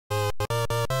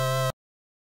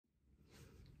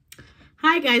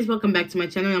Hi guys, welcome back to my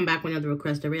channel. I'm back with another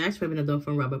request to react. We have another one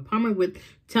from Robert Palmer with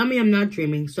Tell Me I'm Not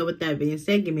Dreaming. So with that being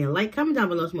said, give me a like, comment down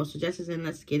below some more suggestions, and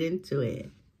let's get into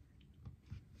it.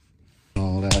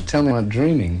 Oh, tell me I'm not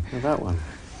dreaming. Oh, that one.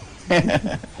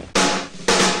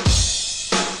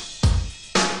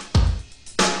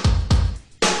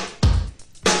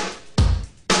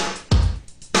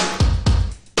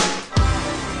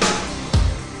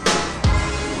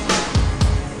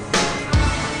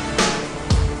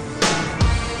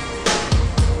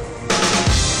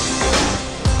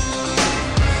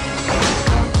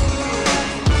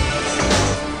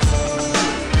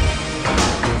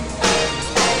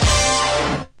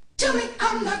 Tell me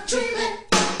I'm not dreaming.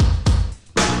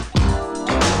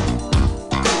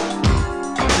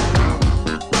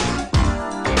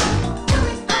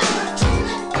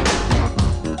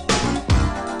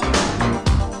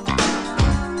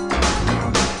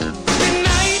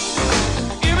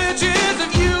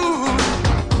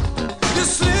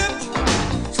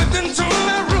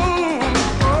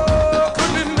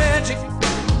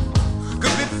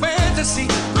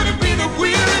 Could it be the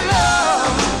weary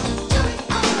love?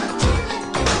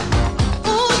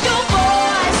 Ooh, your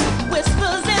voice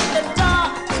whispers in the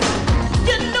dark.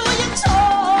 You know you're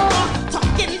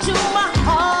talking to my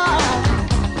heart.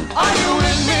 Are you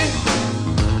with me?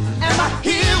 Am I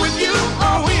here with you?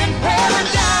 Are we in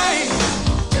paradise?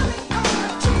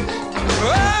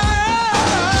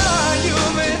 Are you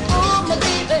with me? Oh, my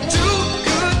baby. Too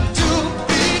good to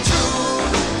be true.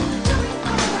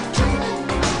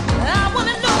 I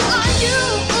wanna know, are you,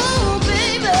 ooh,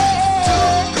 baby?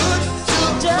 Good to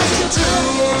Just be true.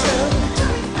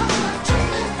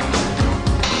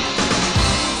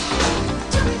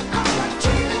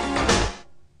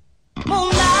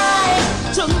 Moonlight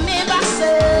took me by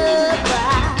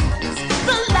surprise.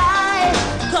 The light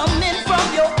coming from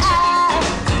your eyes.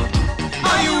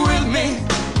 Are you with me?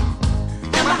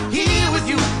 Am I here with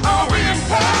you? Are we in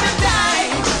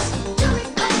paradise?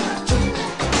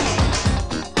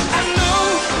 I know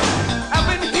I've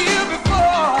been here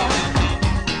before.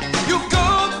 You go,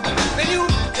 then you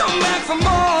come back for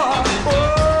more.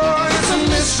 Oh, it's a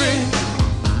mystery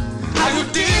how you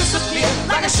disappear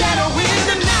like a shadow in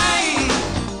the night.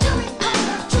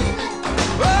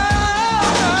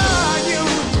 Oh, you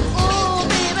Ooh,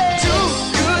 baby. too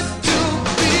good to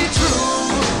be true.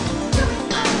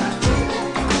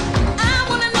 I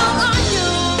wanna know, are you,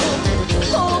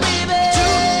 oh, baby?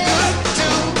 Too good to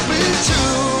be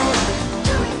true.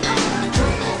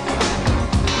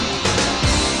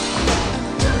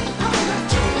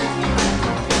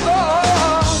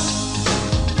 Oh,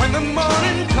 when the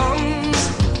morning comes,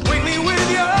 wake me with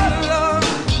your love.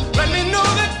 Let me know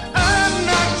that I'm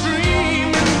not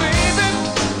dreaming, baby.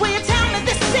 Will you tell me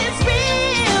this is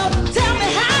real? Tell me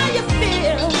how you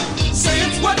feel. Say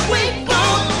it's what we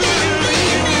both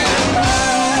believe in.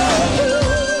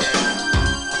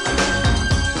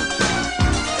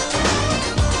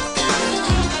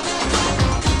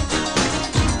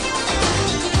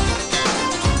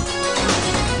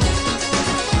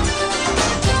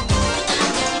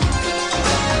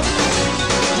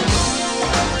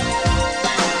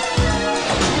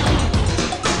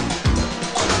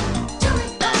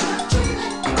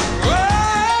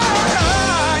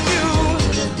 Are you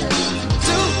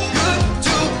too good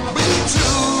to be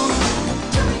true?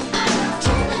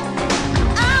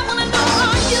 I wanna know,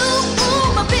 are you, ooh,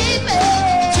 my baby?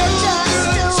 Just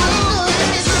too good to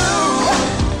be true.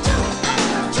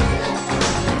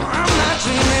 I'm not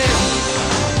dreaming.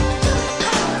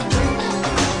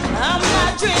 I'm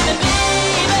not dreaming,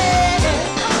 baby.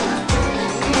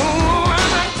 Ooh, I'm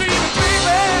not dreaming,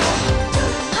 baby.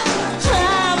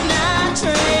 I'm not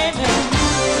dreaming.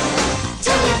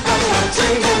 Tell me I'm not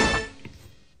dreaming.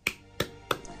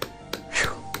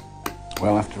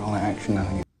 Well, after all that action, I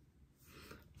think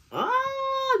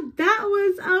Oh, that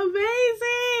was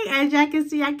amazing. As y'all can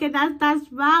see, I cannot stop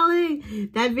smiling.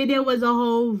 That video was a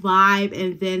whole vibe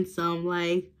and then some.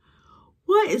 Like,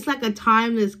 what? It's like a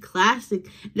timeless classic.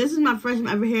 This is my first time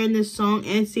ever hearing this song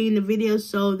and seeing the video,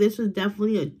 so this was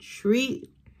definitely a treat.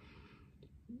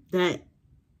 It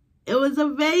was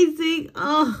amazing.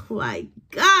 Oh my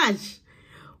gosh.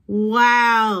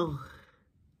 Wow.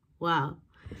 Wow.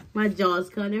 My jaws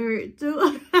kind of hurt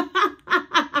too.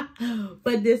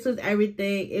 But this was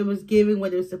everything. It was giving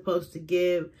what it was supposed to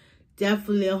give.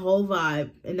 Definitely a whole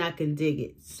vibe, and I can dig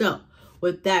it. So,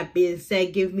 with that being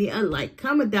said, give me a like,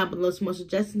 comment down below some more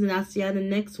suggestions, and I'll see you on the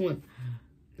next one.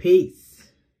 Peace.